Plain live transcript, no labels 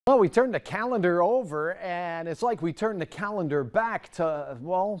Well, we turned the calendar over, and it's like we turned the calendar back to,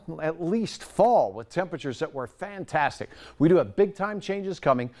 well, at least fall with temperatures that were fantastic. We do have big time changes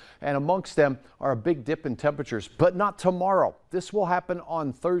coming, and amongst them are a big dip in temperatures, but not tomorrow. This will happen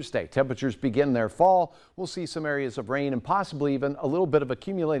on Thursday. Temperatures begin their fall. We'll see some areas of rain and possibly even a little bit of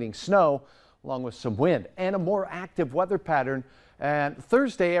accumulating snow, along with some wind and a more active weather pattern. And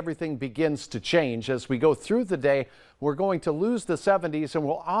Thursday, everything begins to change. As we go through the day, we're going to lose the 70s and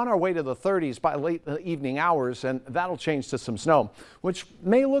we're on our way to the 30s by late evening hours, and that'll change to some snow, which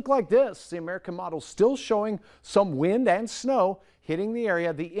may look like this. The American model still showing some wind and snow hitting the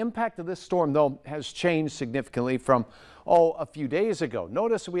area. The impact of this storm, though, has changed significantly from a few days ago.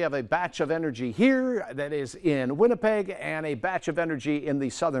 Notice we have a batch of energy here that is in Winnipeg and a batch of energy in the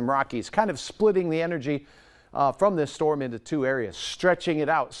southern Rockies, kind of splitting the energy from this storm into two areas, stretching it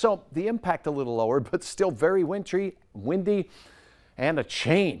out. So the impact a little lower, but still very wintry, windy, and a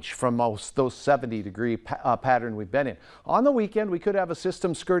change from those 70-degree pattern we've been in. On the weekend, we could have a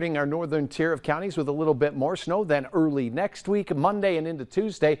system skirting our northern tier of counties with a little bit more snow. Then early next week, Monday and into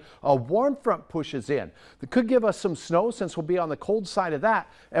Tuesday, a warm front pushes in. That could give us some snow since we'll be on the cold side of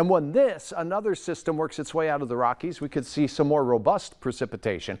that. And when another system works its way out of the Rockies, we could see some more robust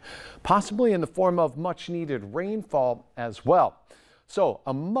precipitation, possibly in the form of much needed rainfall as well. So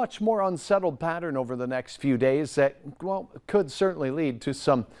a much more unsettled pattern over the next few days that, well, could certainly lead to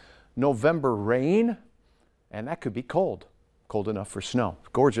some November rain, and that could be cold enough for snow.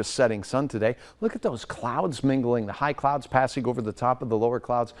 Gorgeous setting sun today. Look at those clouds mingling, the high clouds passing over the top of the lower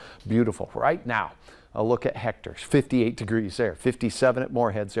clouds. Beautiful. Right now, a look at Hector's, 58 degrees there, 57 at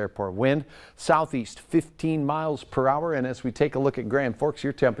Moorheads Airport. Wind southeast 15 miles per hour, and as we take a look at Grand Forks,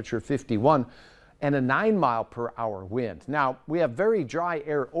 your temperature 51. And a 9-mile-per-hour wind. Now, we have very dry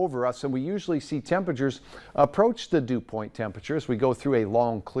air over us, and we usually see temperatures approach the dew point temperature as we go through a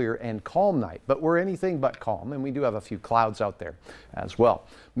long, clear, and calm night. But we're anything but calm, and we do have a few clouds out there as well.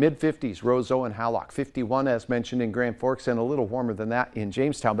 Mid-50s, Roseau and Hallock. 51, as mentioned, in Grand Forks, and a little warmer than that in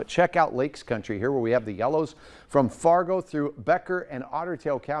Jamestown. But check out Lakes Country here, where we have the yellows from Fargo through Becker and Otter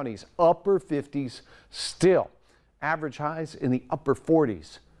Tail counties. Upper 50s still. Average highs in the upper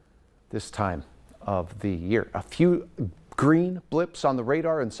 40s this time of the year. A few green blips on the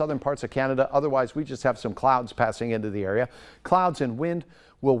radar in southern parts of Canada. Otherwise, we just have some clouds passing into the area. Clouds and wind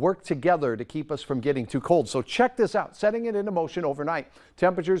will work together to keep us from getting too cold. So check this out. Setting it into motion overnight.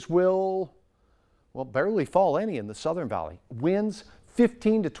 Temperatures will barely fall any in the Southern Valley. Winds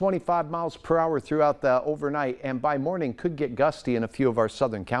 15 to 25 miles per hour throughout the overnight, and by morning could get gusty in a few of our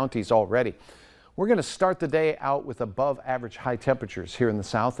southern counties already. We're going to start the day out with above average high temperatures here in the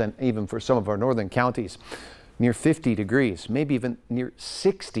south, and even for some of our northern counties, near 50 degrees, maybe even near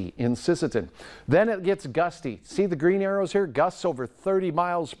 60 in Sisseton. Then it gets gusty. See the green arrows here? Gusts over 30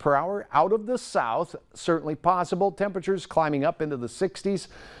 miles per hour out of the south, certainly possible. Temperatures climbing up into the 60s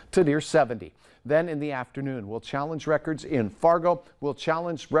to near 70. Then in the afternoon, we'll challenge records in Fargo. We'll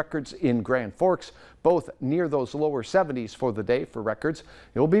challenge records in Grand Forks, both near those lower 70s for the day for records.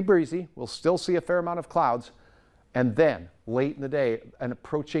 It will be breezy. We'll still see a fair amount of clouds. And then late in the day, an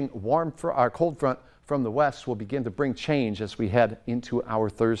approaching cold front from the west will begin to bring change as we head into our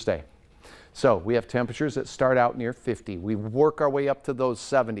Thursday. So we have temperatures that start out near 50. We work our way up to those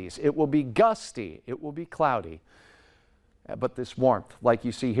 70s. It will be gusty. It will be cloudy. But this warmth, like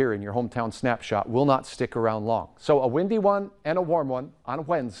you see here in your hometown snapshot, will not stick around long. So a windy one and a warm one on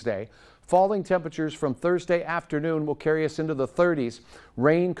Wednesday. Falling temperatures from Thursday afternoon will carry us into the 30s.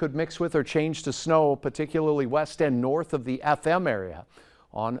 Rain could mix with or change to snow, particularly west and north of the FM area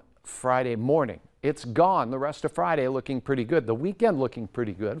on Friday morning. It's gone. The rest of Friday looking pretty good. The weekend looking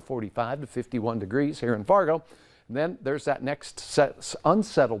pretty good, 45 to 51 degrees here in Fargo. And then there's that next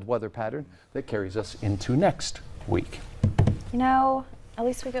unsettled weather pattern that carries us into next week. You know, at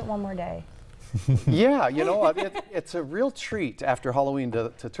least we get one more day. Yeah, you know, it's a real treat after Halloween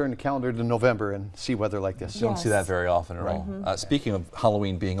to turn the calendar to November and see weather like this. You don't see that very often at all. Speaking of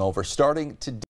Halloween being over, starting today.